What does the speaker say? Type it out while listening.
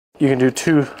you can do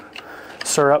 2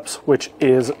 syrups, which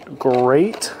is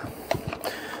great.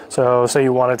 So say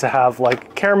you wanted to have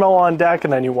like caramel on deck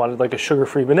and then you wanted like a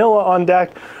sugar-free vanilla on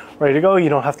deck, ready to go. You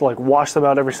don't have to like wash them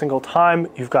out every single time.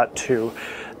 You've got 2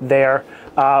 there.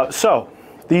 So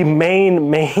the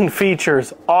main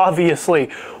features, obviously,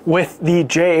 with the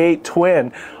J8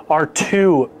 Twin are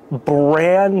 2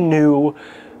 brand new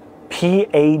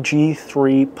P.A.G.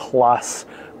 3 Plus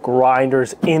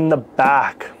grinders in the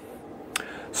back.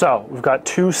 So we've got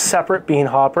 2 separate bean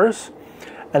hoppers,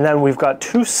 and then we've got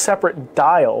 2 separate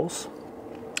dials.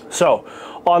 So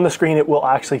on the screen, it will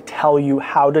actually tell you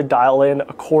how to dial in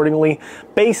accordingly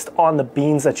based on the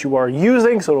beans that you are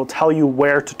using. So it'll tell you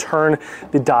where to turn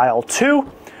the dial to,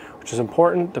 which is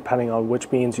important depending on which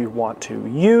beans you want to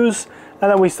use. And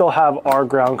then we still have our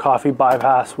ground coffee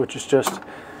bypass, which is just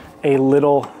a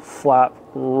little flap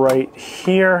right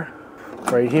here.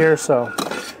 So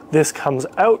this comes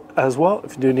out as well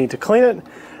if you do need to clean it.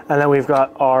 And then we've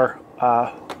got our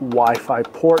Wi-Fi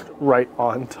port right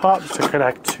on top to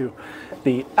connect to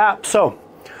the app. So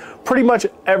pretty much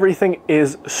everything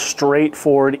is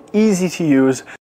straightforward, easy to use.